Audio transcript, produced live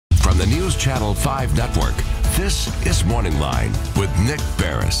the News Channel 5 network, this is MorningLine with Nick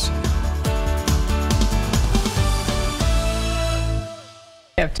Beres.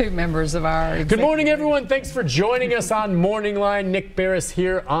 We have two members of our Good morning, everyone. Thanks for joining us on MorningLine. Nick Beres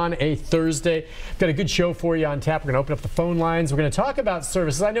here on a Thursday. We've got a good show for you on tap. We're going to open up the phone lines. We're going to talk about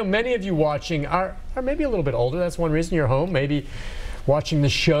services. I know many of you watching are maybe a little bit older. That's one reason you're home. Maybe watching the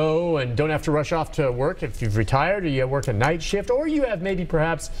show and don't have to rush off to work if you've retired or you work a night shift, or you have maybe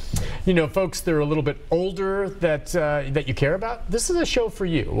perhaps, you know, folks that are a little bit older that you care about. This is a show for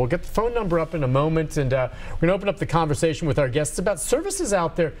you. We'll get the phone number up in a moment, and we're going to open up the conversation with our guests about services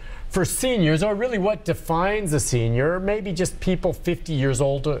out there for seniors, or really what defines a senior, or maybe just people 50 years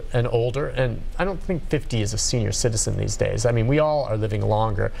older and older. And I don't think 50 is a senior citizen these days. I mean, we all are living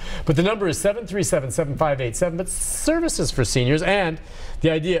longer. But the number is 737-7587. But services for seniors, and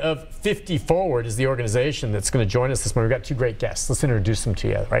the idea of 50Forward is the organization that's going to join us this morning. We've got two great guests. Let's introduce them to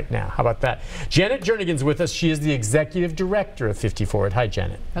you right now. How about that? Janet Jernigan's with us. She is the executive director of 50Forward. Hi,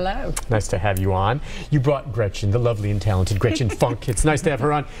 Janet. Hello. Nice to have you on. You brought Gretchen, the lovely and talented Gretchen Funk. It's nice to have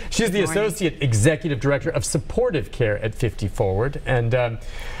her on. She's the associate executive director of supportive care at 50Forward. And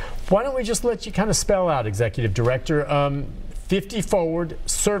why don't we just let you kind of spell out, executive director, 50Forward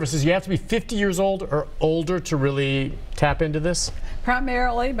services. You have to be 50 years old or older to really tap into this?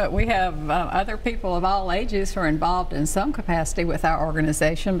 Primarily, but we have other people of all ages who are involved in some capacity with our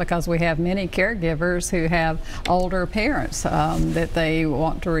organization, because we have many caregivers who have older parents that they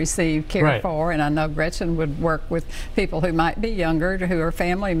want to receive care for. And I know Gretchen would work with people who might be younger, who are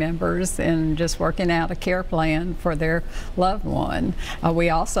family members, and just working out a care plan for their loved one. We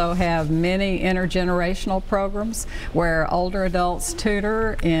also have many intergenerational programs where older adults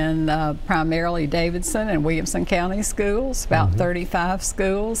tutor in primarily Davidson and Williamson County schools, about 35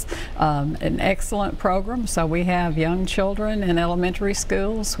 schools, an excellent program. So we have young children in elementary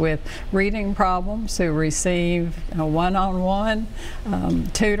schools with reading problems who receive one-on-one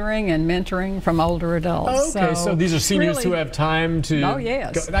tutoring and mentoring from older adults. Okay, so these are seniors really, who have time to go.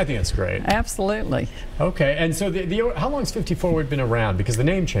 I think that's great. Absolutely. Okay, and so how long has 50Forward been around? Because the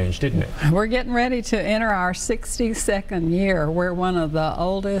name changed, didn't it? We're getting ready to enter our 62nd year. We're one of the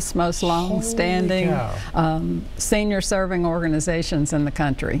oldest, most long-standing senior serving organizations in the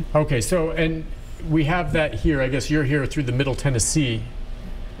country. Okay, so, and we have that here. I guess you're here through the Middle Tennessee.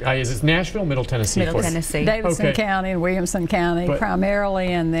 Is it Nashville, Middle Tennessee? Middle Tennessee. Davidson County and Williamson County primarily,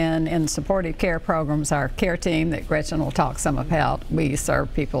 and then in supportive care programs, our care team that Gretchen will talk some about, we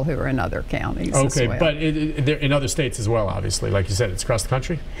serve people who are in other counties as well. But they're in other states as well, obviously. Like you said, it's across the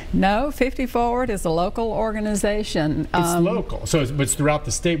country? No, 50Forward is a local organization. It's local, so it's throughout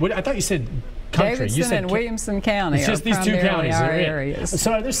the state. I thought you said country. Davidson you said and Williamson County. It's just these two counties. Our areas.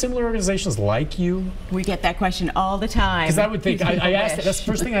 So are there similar organizations like you? We get that question all the time. Because I would think, I asked, that's the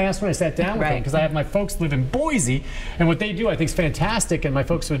first thing I asked when I sat down with them, because I have my folks live in Boise, and what they do I think is fantastic, and my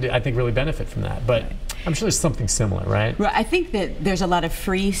folks would, I think, really benefit from that. But I'm sure there's something similar, right? Well, I think that there's a lot of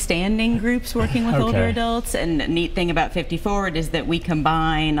freestanding groups working with older adults, and the neat thing about 50Forward is that we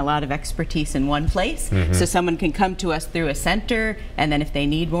combine a lot of expertise in one place. So someone can come to us through a center, and then if they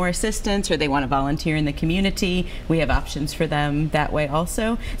need more assistance or they want to volunteer in the community, we have options for them that way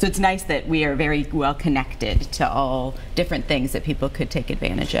also. So it's nice that we are very well connected to all different things that people could take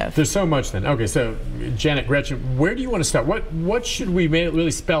advantage of. There's so much then. Okay, so Janet, Gretchen, where do you want to start? What should we really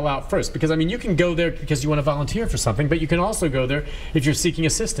spell out first? Because I mean, you can go there because you want to volunteer for something, but you can also go there if you're seeking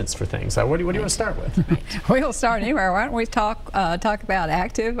assistance for things. What do you want to start with? We'll start anywhere. Why don't we talk about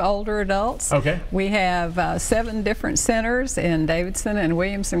active older adults? Okay. We have 7 different centers in Davidson and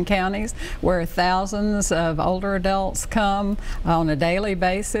Williamson counties where thousands of older adults come on a daily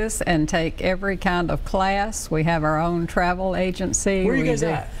basis and take every kind of class. We have our own travel agency. Where are you guys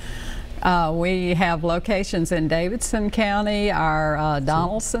at? We have locations in Davidson County, our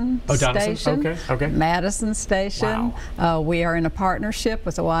Donaldson Station, Madison Station. Wow. We are in a partnership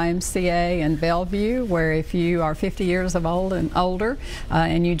with the YMCA in Bellevue, where if you are 50 years of old and older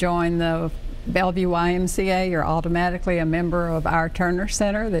and you join the Bellevue YMCA, you're automatically a member of our Turner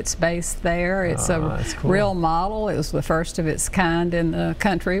Center that's based there. It's a real model. It was the first of its kind in the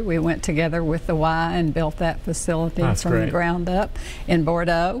country. We went together with the Y and built that facility from the ground up. In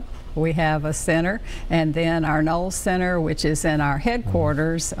Bordeaux, we have a center, and then our Knowles Center, which is in our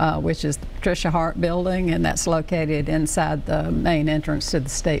headquarters, which is the Patricia Hart Building, and that's located inside the main entrance to the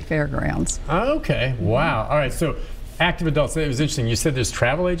State Fairgrounds. Okay, wow. All right, so active adults, it was interesting. You said there's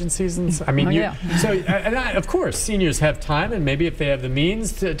travel agencies, and I mean, of course, seniors have time, and maybe if they have the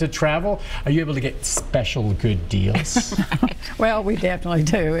means to travel, are you able to get special good deals? Well, we definitely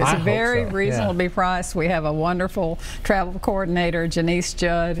do. It's very so. reasonably priced. We have a wonderful travel coordinator, Janice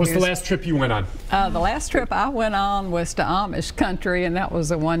Judd. What's the last trip you went on? The last trip I went on was to Amish country, and that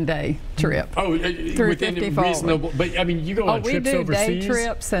was a one-day trip. Oh, through within 50 reasonable. But I mean, you go on trips overseas. We do day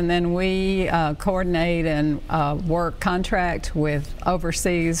trips, and then we coordinate and contract with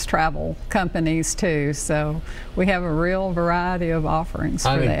overseas travel companies too. So we have a real variety of offerings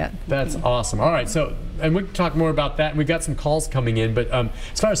for that. That's awesome. All right, so and we can talk more about that. We've got some calls coming in, but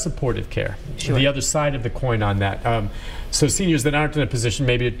as far as supportive care, the other side of the coin on that. So seniors that aren't in a position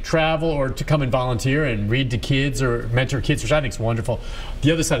maybe to travel or to come and volunteer and read to kids or mentor kids, which I think is wonderful.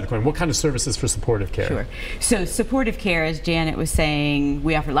 The other side of the coin, what kind of services for supportive care? Sure. So supportive care, as Janet was saying,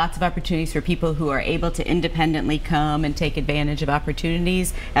 we offer lots of opportunities for people who are able to independently come and take advantage of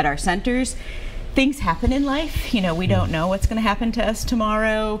opportunities at our centers. Things happen in life. You know, we don't know what's going to happen to us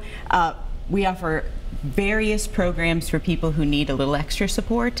tomorrow. We offer various programs for people who need a little extra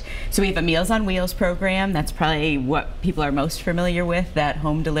support. So we have a Meals on Wheels program. That's probably what people are most familiar with, that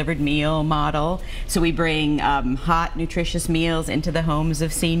home delivered meal model. So we bring hot, nutritious meals into the homes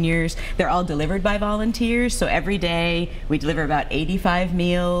of seniors. They're all delivered by volunteers. So every day we deliver about 85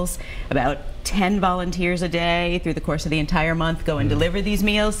 meals, about 10 volunteers a day through the course of the entire month go and deliver these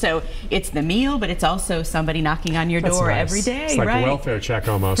meals. So it's the meal, but it's also somebody knocking on your door every day. It's like a welfare check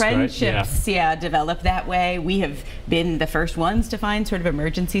almost, Friendships, develop that way. We have been the first ones to find sort of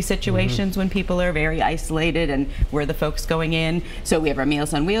emergency situations when people are very isolated, and we're the folks going in. So we have our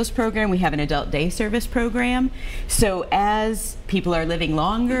Meals on Wheels program. We have an adult day service program. So as people are living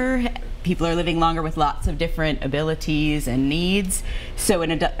longer with lots of different abilities and needs. So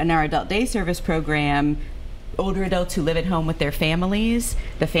in our adult day service program, older adults who live at home with their families,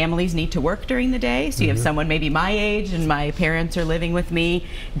 the families need to work during the day. So you have someone maybe my age and my parents are living with me.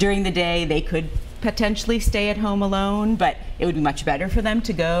 During the day, they could potentially stay at home alone, but it would be much better for them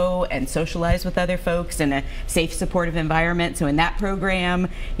to go and socialize with other folks in a safe, supportive environment. So in that program,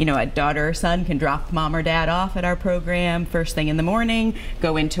 you know, a daughter or son can drop mom or dad off at our program first thing in the morning,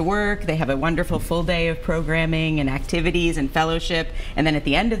 go into work. They have a wonderful full day of programming and activities and fellowship. And then at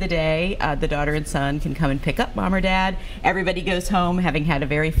the end of the day, the daughter and son can come and pick up mom or dad. Everybody goes home having had a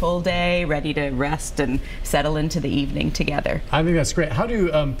very full day, ready to rest and settle into the evening together. I think that's great. How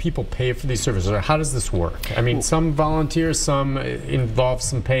do people pay for these services? Or how does this work? I mean, some volunteers, some involve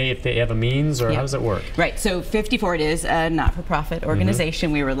some pay if they have a means, or how does it work? Right, so FiftyForward is a not-for-profit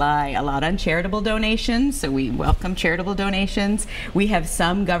organization. We rely a lot on charitable donations, so we welcome charitable donations. We have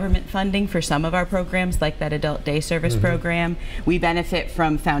some government funding for some of our programs, like that adult day service program. We benefit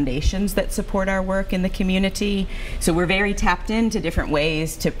from foundations that support our work in the community. So we're very tapped into different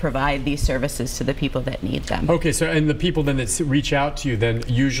ways to provide these services to the people that need them. Okay, so and the people then that reach out to you then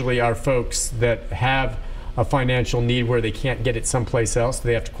usually are folks that have a financial need where they can't get it someplace else? Do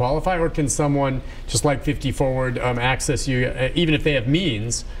they have to qualify, or can someone just like FiftyForward access you even if they have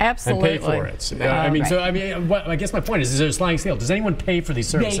means and pay for it? I mean, so I mean, I guess my point is there a sliding scale? Does anyone pay for these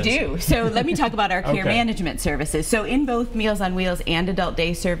services? They do. So let me talk about our care management services. So in both Meals on Wheels and adult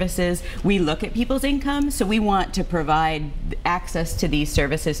day services, we look at people's income. So we want to provide access to these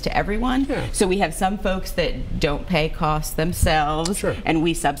services to everyone. So we have some folks that don't pay costs themselves, and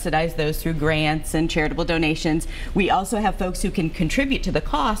we subsidize those through grants and charitable donations. We also have folks who can contribute to the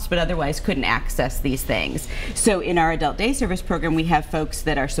cost but otherwise couldn't access these things. So in our adult day service program, we have folks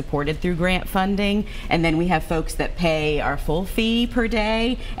that are supported through grant funding, and then we have folks that pay our full fee per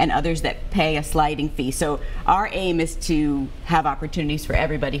day and others that pay a sliding fee. So our aim is to have opportunities for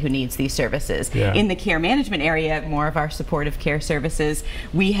everybody who needs these services. In the care management area, more of our supportive care services,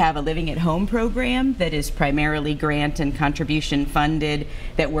 we have a living at home program that is primarily grant and contribution funded,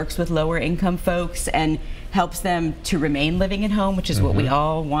 that works with lower income folks and helps them to remain living at home, which is what we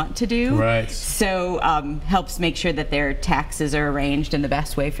all want to do. So helps make sure that their taxes are arranged in the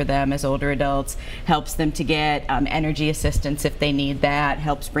best way for them as older adults, helps them to get energy assistance if they need that,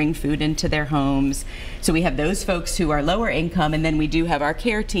 helps bring food into their homes. So we have those folks who are lower income, and then we do have our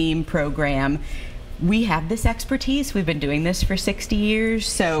care team program. We have this expertise. We've been doing this for 60 years.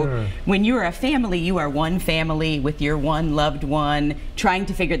 So when you are a family, you are one family with your one loved one trying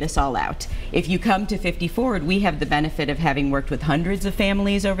to figure this all out. If you come to FiftyForward, we have the benefit of having worked with hundreds of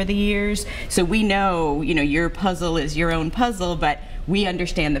families over the years. So we know, you know, your puzzle is your own puzzle, but we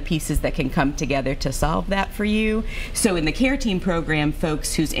understand the pieces that can come together to solve that for you. So in the Care Team program,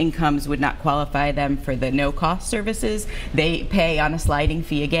 folks whose incomes would not qualify them for the no-cost services, they pay on a sliding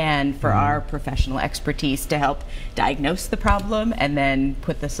fee again for our professional expertise to help diagnose the problem and then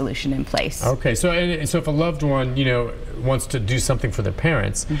put the solution in place. Okay, so if a loved one, you know, wants to do something for their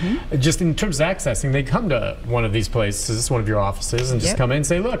parents, just in terms of accessing, they come to one of these places, one of your offices, and just come in and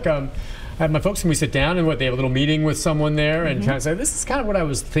say, look, I have my folks, can we sit down and they have a little meeting with someone there and kind of say, this is kind of what I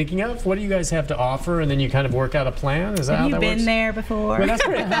was thinking of. What do you guys have to offer? And then you kind of work out a plan. Is that how that works? Have you been there before? Well, that's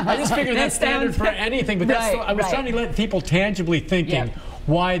great. I just figured that's standard for anything, but that's I was trying to let people tangibly thinking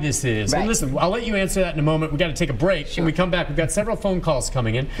why this is. And listen, I'll let you answer that in a moment. We've got to take a break. When we come back, we've got several phone calls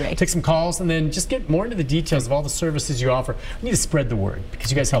coming in. Take some calls and then just get more into the details of all the services you offer. We need to spread the word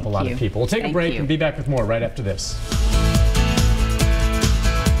because you guys help a lot of people. We'll take a break and be back with more right after this.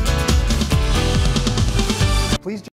 Please